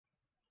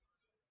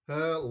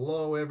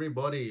Hello,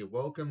 everybody.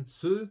 Welcome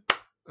to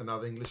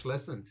another English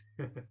lesson.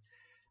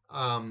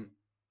 um,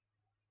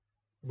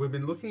 we've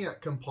been looking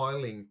at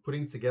compiling,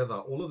 putting together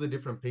all of the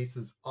different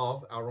pieces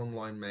of our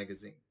online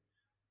magazine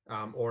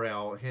or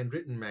our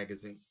handwritten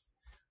magazine.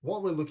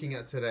 What we're looking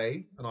at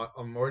today, and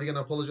I'm already going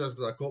to apologize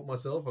because I caught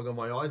myself. I got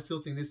my eyes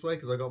tilting this way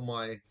because I got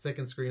my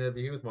second screen over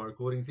here with my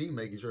recording thing,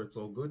 making sure it's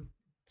all good.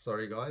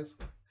 Sorry, guys.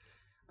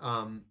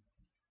 Um,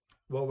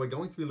 what we're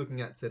going to be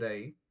looking at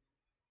today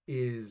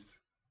is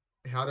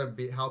how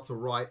to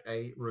write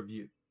a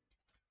review.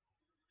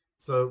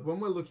 So when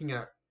we're looking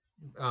at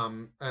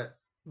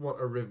what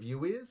a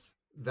review is,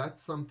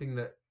 that's something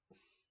that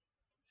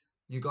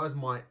you guys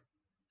might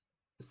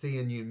see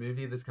a new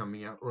movie that's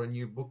coming out or a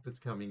new book that's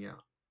coming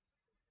out,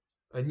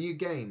 a new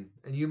game,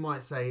 and you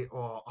might say,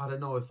 "Oh, I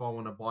don't know if I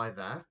want to buy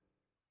that.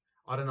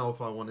 I don't know if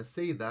I want to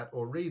see that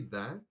or read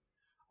that.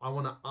 I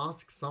want to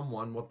ask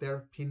someone what their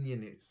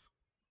opinion is."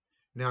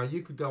 Now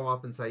you could go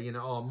up and say,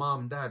 "Oh,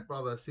 mom, dad,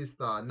 brother,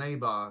 sister,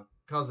 neighbor,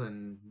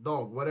 cousin,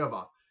 dog,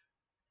 whatever.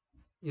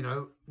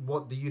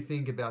 What do you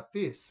think about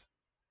this?"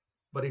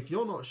 But if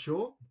you're not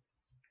sure,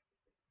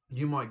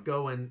 you might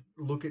go and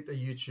look at a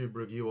YouTube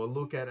review or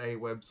look at a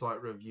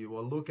website review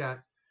or look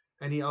at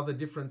any other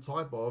different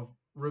type of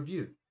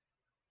review.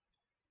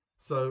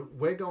 So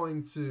we're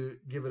going to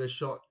give it a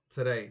shot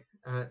today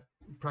at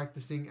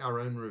practicing our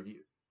own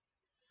review.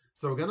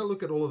 So we're going to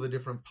look at all of the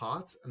different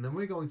parts and then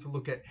we're going to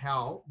look at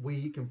how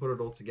we can put it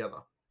all together.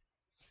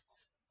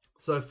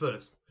 So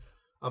first,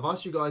 I've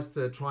asked you guys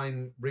to try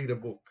and read a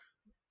book.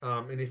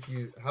 And if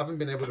you haven't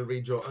been able to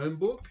read your own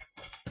book,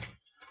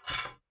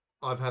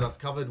 I've had us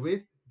covered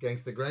with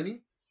Gangster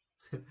Granny.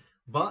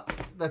 But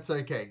that's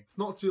okay. It's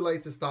not too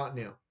late to start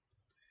now.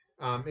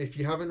 If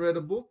you haven't read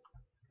a book,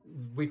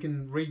 we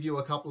can review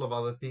a couple of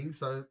other things,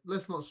 so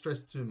let's not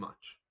stress too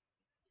much.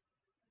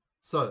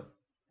 So,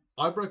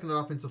 I've broken it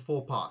up into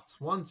 4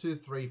 parts. 1, 2,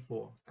 3,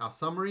 4. Our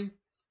summary,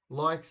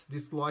 likes,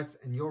 dislikes,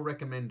 and your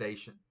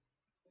recommendation.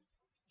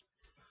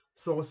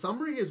 So a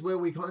summary is where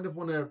we kind of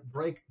want to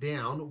break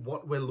down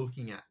what we're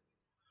looking at.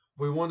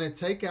 We want to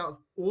take out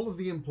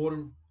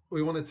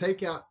we want to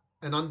take out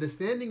an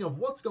understanding of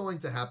what's going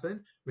to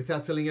happen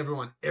without telling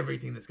everyone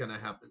everything that's going to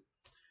happen.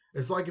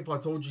 It's like if I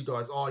told you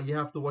guys, "Oh, you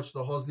have to watch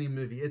the Hosni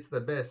movie. It's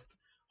the best.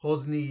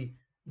 Hosni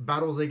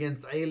battles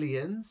against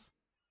aliens."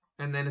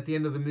 And then at the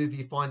end of the movie,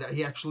 you find out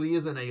he actually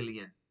is an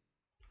alien.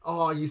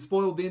 "Oh, you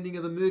spoiled the ending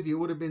of the movie. It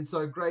would have been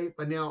so great,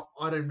 but now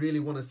I don't really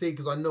want to see it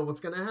because I know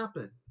what's going to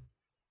happen."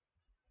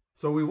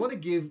 So we want to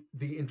give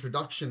the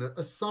introduction,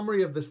 a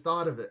summary of the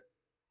start of it,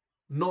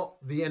 not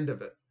the end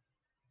of it.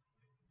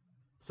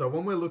 So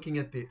when we're looking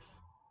at this,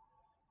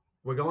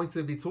 we're going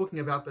to be talking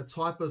about the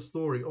type of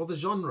story or the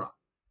genre.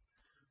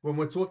 When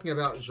we're talking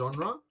about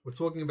genre, we're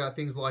talking about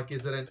things like,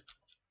 is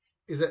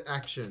it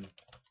action,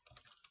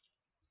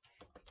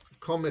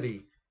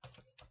 comedy,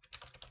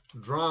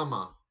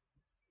 drama?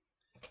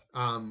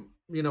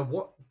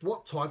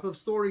 What type of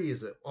story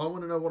is it? I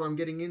want to know what I'm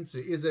getting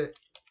into. Is it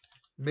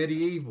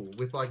medieval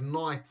with like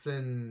knights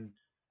and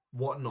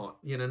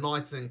whatnot?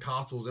 Knights and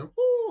castles and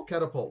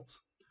catapults.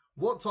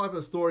 What type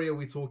of story are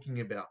we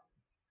talking about?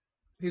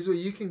 Here's where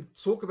you can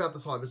talk about the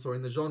type of story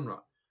in the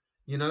genre.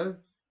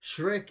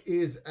 Shrek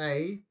is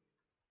a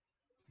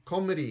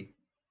comedy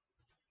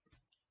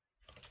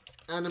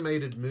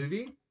animated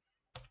movie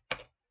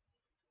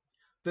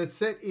that's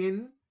set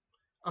in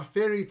a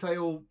fairy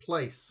tale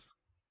place.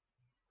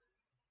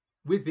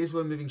 With this,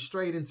 we're moving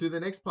straight into the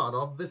next part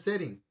of the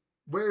setting.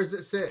 Where is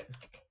it set?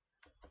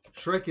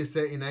 Shrek is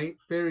set in a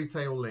fairy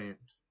tale land.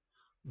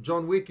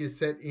 John Wick is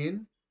set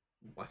in,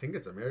 I think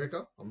it's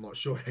America. I'm not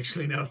sure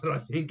actually now that I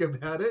think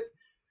about it.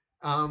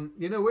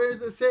 Where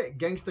is it set?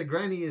 Gangster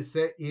Granny is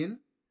set in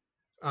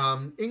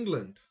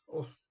England.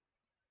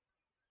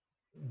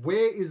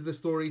 Where is the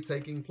story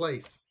taking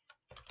place?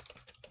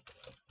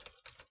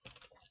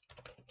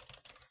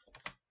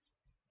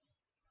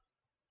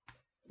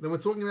 Then we're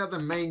talking about the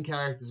main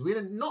characters.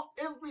 Not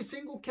every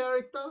single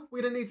character.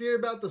 We don't need to hear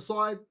about the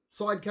side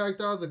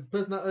character, the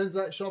person that owns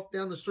that shop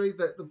down the street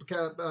that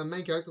the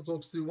main character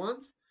talks to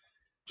once.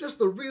 Just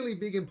the really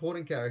big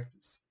important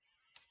characters.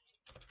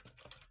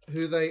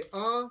 Who they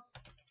are,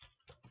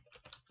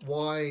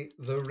 why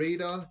the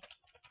reader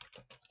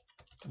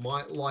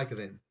might like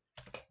them.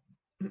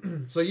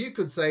 So you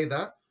could say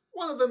that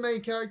one of the main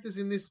characters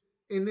in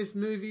this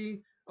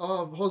movie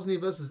of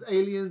Hosni versus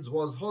Aliens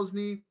was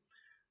Hosni.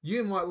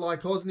 You might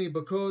like Hosni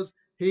because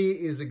he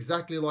is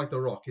exactly like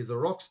The Rock. He's a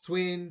Rock's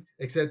twin,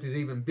 except he's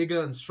even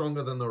bigger and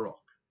stronger than The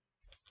Rock.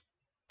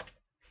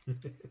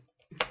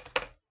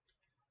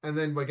 And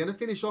then we're going to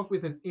finish off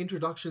with an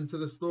introduction to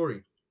the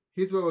story.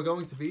 Here's where we're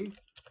going to be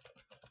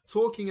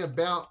talking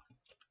about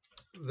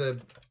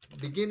the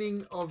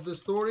beginning of the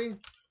story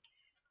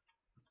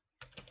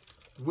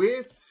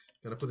with,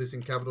 I'm going to put this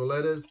in capital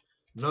letters,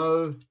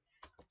 no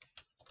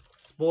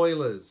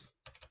spoilers.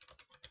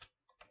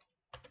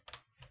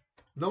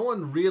 No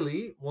one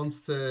really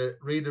wants to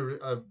read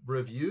a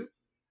review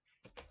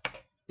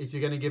if you're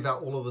going to give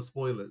out all of the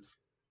spoilers.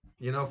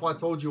 If I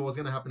told you what was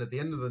going to happen at the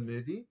end of the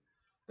movie,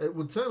 It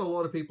would turn a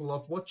lot of people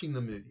off watching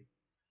the movie.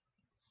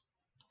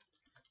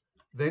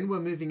 Then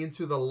we're moving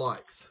into the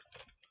likes.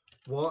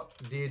 What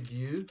did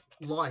you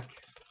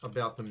like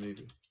about the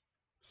movie?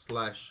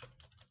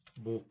 /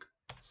 book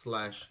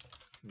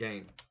 /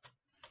 game.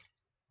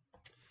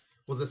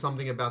 Was it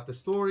something about the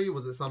story?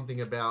 Was it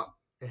something about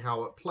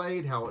how it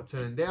played, how it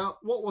turned out?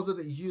 What was it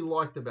that you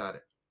liked about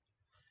it?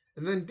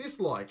 And then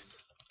dislikes.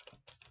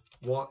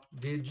 What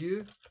did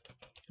you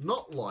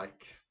not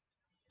like?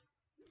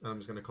 I'm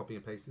just going to copy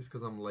and paste this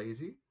because I'm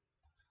lazy.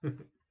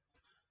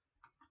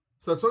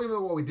 So talking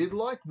about what we did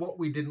like, what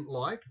we didn't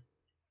like,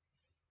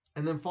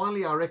 and then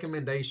finally our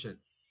recommendation.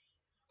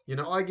 You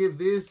know, I give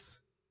this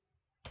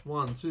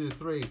 1, 2,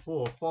 3,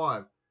 4,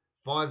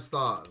 5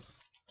 stars.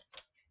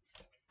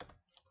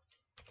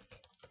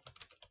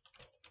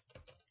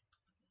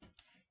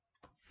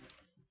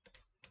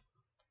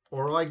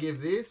 Or I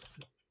give this,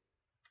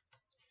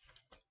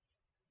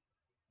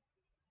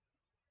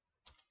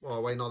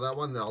 oh wait, not that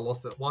one, I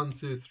lost it. 1,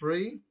 2,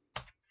 3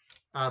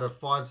 out of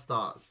 5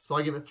 stars. So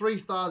I give it 3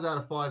 stars out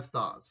of 5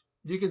 stars.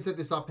 You can set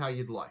this up how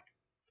you'd like.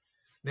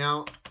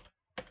 Now,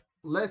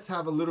 let's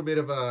have a little bit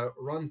of a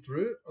run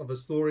through of a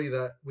story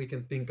that we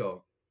can think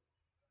of.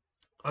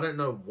 I don't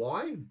know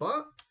why,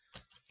 but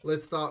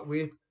let's start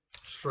with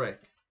Shrek.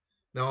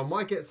 Now, I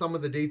might get some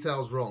of the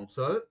details wrong,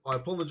 so I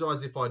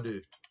apologize if I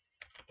do.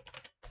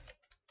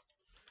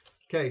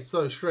 Okay,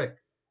 so Shrek.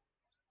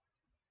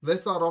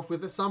 Let's start off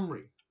with a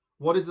summary.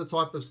 What is the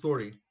type of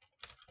story?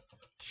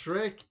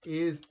 Shrek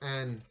is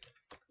an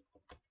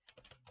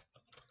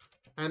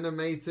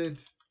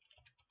animated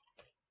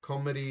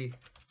comedy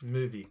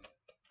movie.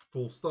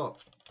 Full stop.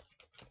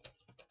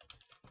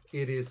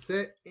 It is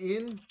set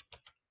in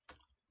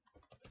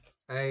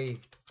a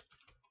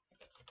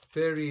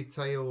fairy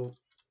tale.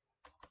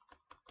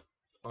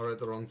 I wrote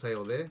the wrong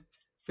tale there.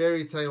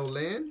 Fairy tale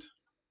land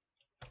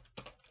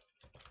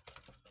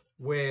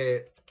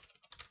where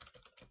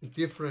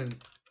different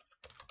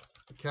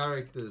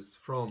characters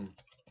from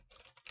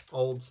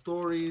old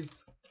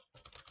stories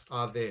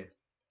are there.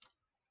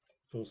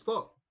 Full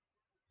stop.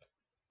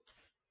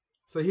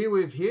 So here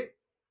we've hit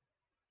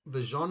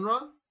the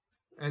genre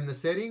and the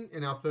setting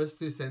in our first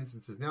 2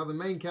 sentences. Now the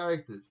main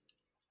characters.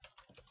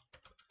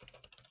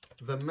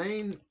 The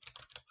main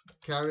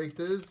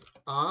characters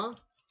are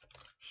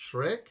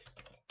Shrek,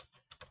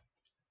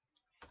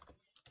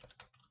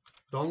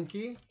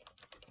 Donkey,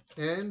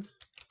 and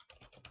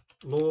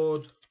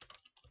Lord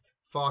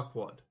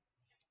Farquaad.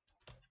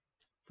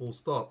 Full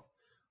stop.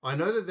 I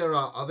know that there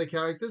are other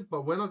characters,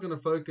 but we're not going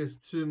to focus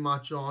too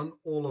much on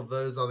all of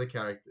those other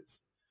characters.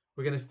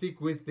 We're going to stick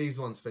with these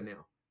ones for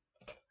now.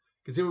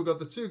 Because here we've got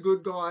the 2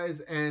 good guys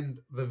and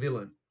the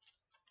villain.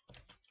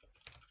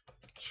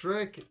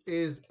 Shrek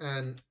is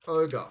an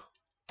ogre,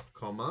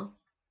 comma,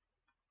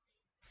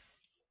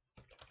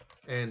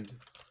 and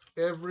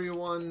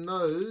everyone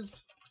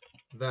knows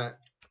that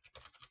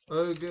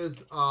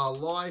ogres are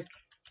like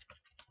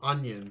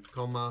onions,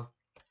 comma,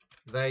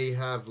 they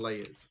have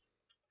layers.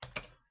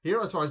 Here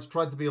I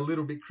tried to be a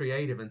little bit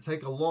creative and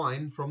take a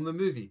line from the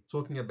movie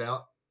talking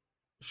about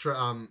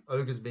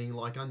ogres being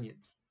like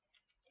onions.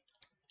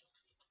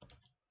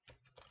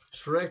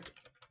 Shrek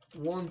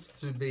wants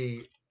to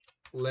be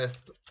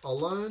left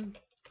alone,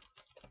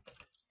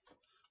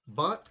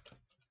 but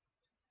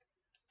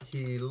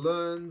he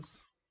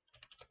learns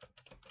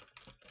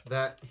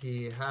that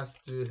he has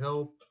to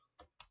help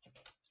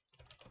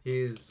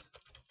his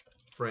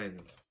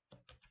friends.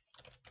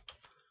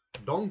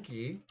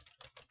 Donkey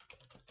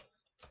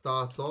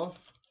starts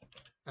off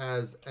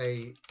as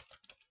a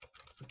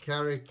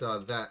character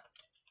that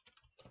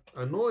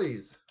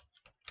annoys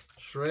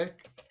Shrek,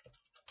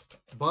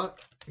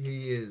 but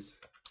he is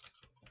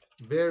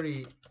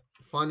very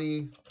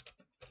funny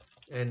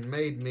and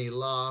made me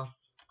laugh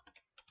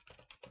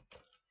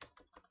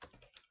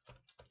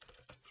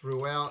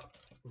throughout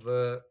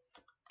the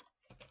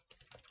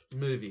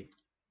movie.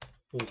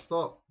 Full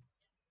stop.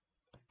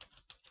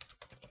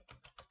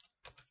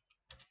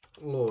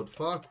 Lord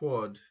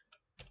Farquaad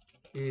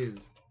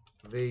is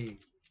the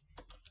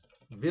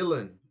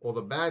villain or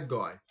the bad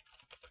guy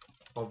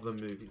of the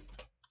movie.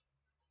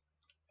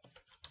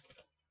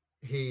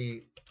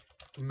 He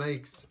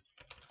makes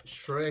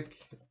Shrek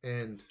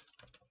and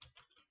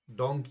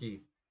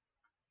Donkey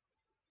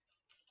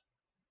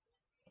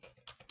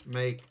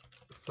make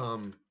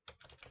some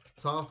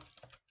tough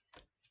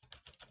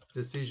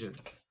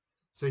decisions.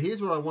 So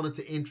here's where I wanted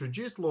to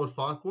introduce Lord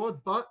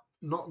Farquaad, but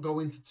not go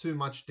into too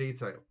much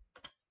detail.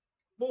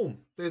 Boom,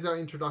 there's our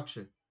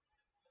introduction.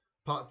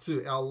 Part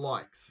 2, our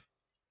likes.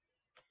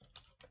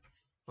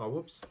 Oh,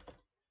 whoops.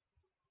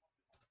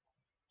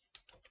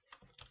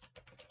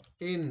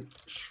 In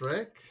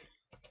Shrek,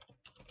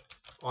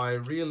 I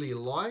really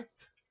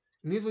liked,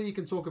 and here's where you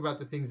can talk about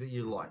the things that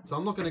you liked. So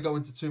I'm not going to go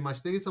into too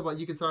much detail, but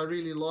you can say I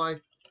really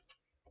liked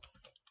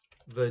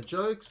the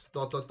jokes, ...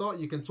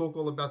 You can talk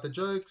all about the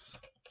jokes.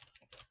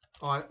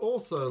 I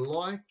also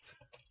liked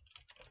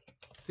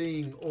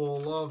seeing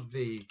all of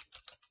the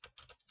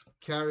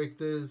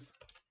characters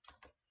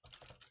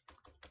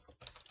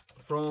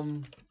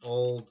from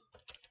old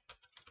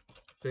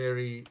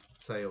fairy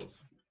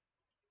tales.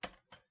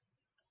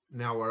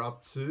 Now we're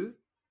up to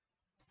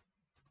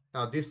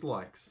our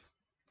dislikes.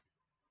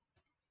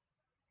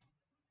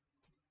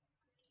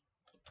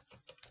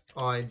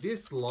 I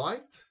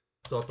disliked ...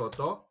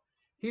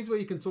 Here's where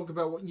you can talk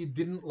about what you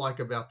didn't like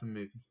about the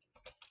movie.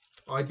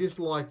 I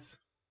disliked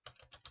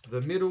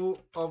the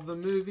middle of the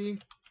movie.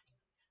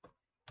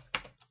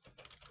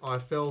 I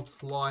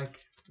felt like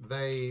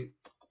they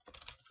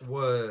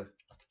were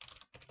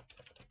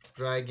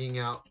dragging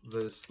out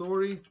the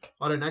story.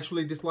 I don't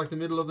actually dislike the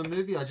middle of the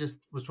movie. I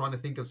just was trying to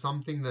think of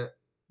something that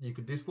you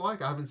could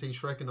dislike. I haven't seen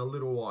Shrek in a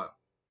little while.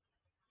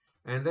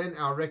 And then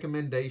our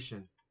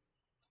recommendation.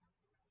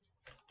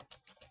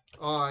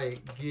 I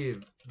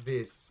give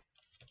this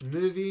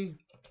movie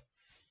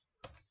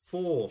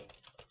 4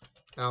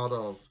 out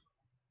of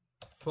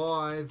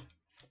 5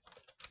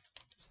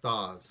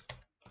 stars.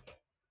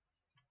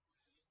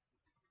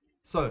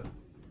 So,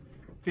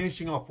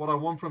 finishing off, what I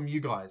want from you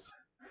guys.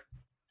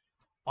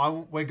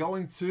 We're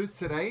going to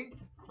today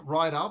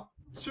write up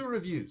 2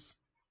 reviews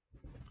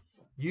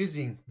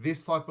using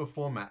this type of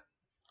format.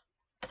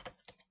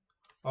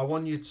 I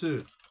want you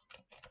to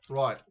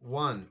write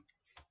 1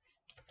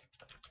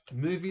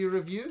 movie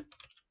review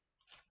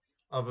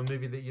of a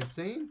movie that you've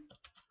seen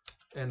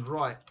and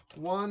write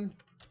 1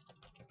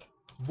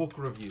 book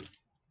review.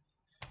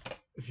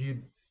 If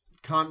you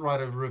can't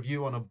write a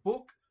review on a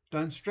book,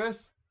 don't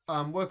stress.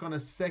 Work on a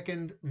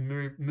second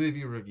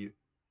movie review.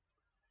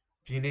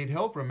 If you need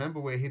help, remember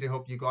we're here to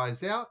help you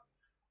guys out.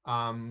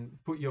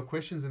 Put your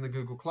questions in the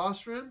Google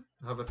Classroom.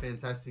 Have a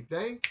fantastic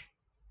day.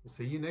 We'll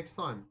see you next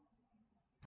time.